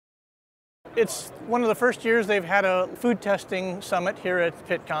It's one of the first years they've had a food testing summit here at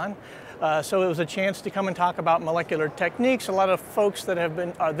Pittcon. So it was a chance to come and talk about molecular techniques. A lot of folks that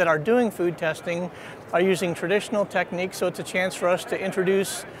are doing food testing are using traditional techniques, so it's a chance for us to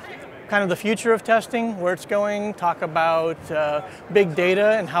introduce kind of the future of testing, where it's going, talk about big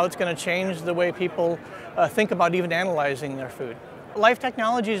data and how it's going to change the way people think about even analyzing their food. Life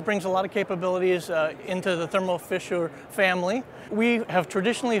Technologies brings a lot of capabilities into the Thermo Fisher family. We have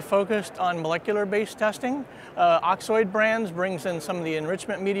traditionally focused on molecular-based testing. Oxoid Brands brings in some of the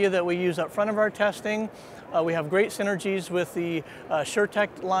enrichment media that we use up front of our testing. We have great synergies with the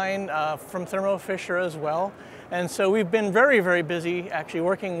SureTech line from Thermo Fisher as well. And so we've been very, very busy actually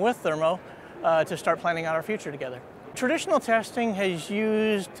working with Thermo to start planning out our future together. Traditional testing has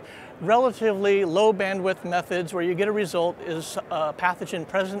used relatively low bandwidth methods where you get a result is a pathogen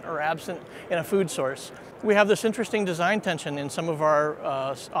present or absent in a food source. We have this interesting design tension in some of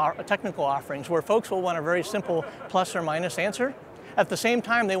our technical offerings where folks will want a very simple plus or minus answer. At the same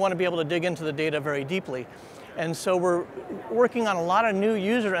time, they want to be able to dig into the data very deeply. And so we're working on a lot of new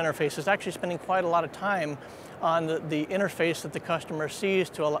user interfaces, actually spending quite a lot of time on the interface that the customer sees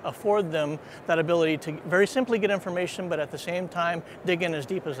to afford them that ability to very simply get information, but at the same time dig in as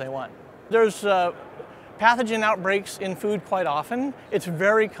deep as they want. There's pathogen outbreaks in food quite often. It's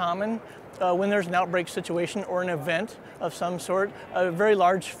very common when there's an outbreak situation or an event of some sort. A very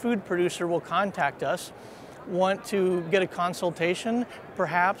large food producer will contact us, want to get a consultation,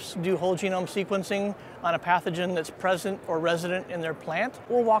 perhaps do whole genome sequencing on a pathogen that's present or resident in their plant.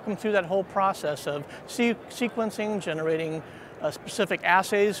 We'll walk them through that whole process of sequencing, generating specific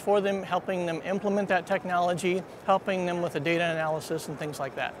assays for them, helping them implement that technology, helping them with the data analysis and things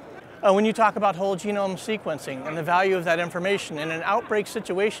like that. When you talk about whole genome sequencing and the value of that information, in an outbreak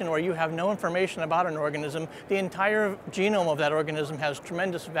situation where you have no information about an organism, the entire genome of that organism has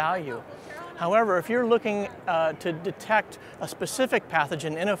tremendous value. However, if you're looking to detect a specific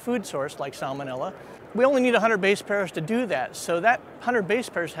pathogen in a food source like Salmonella, we only need 100 base pairs to do that. So that 100 base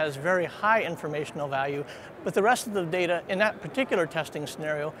pairs has very high informational value, but the rest of the data in that particular testing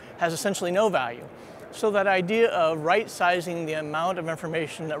scenario has essentially no value. So that idea of right-sizing the amount of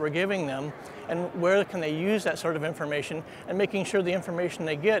information that we're giving them and where can they use that sort of information and making sure the information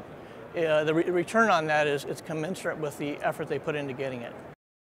they get, the return on that is commensurate with the effort they put into getting it.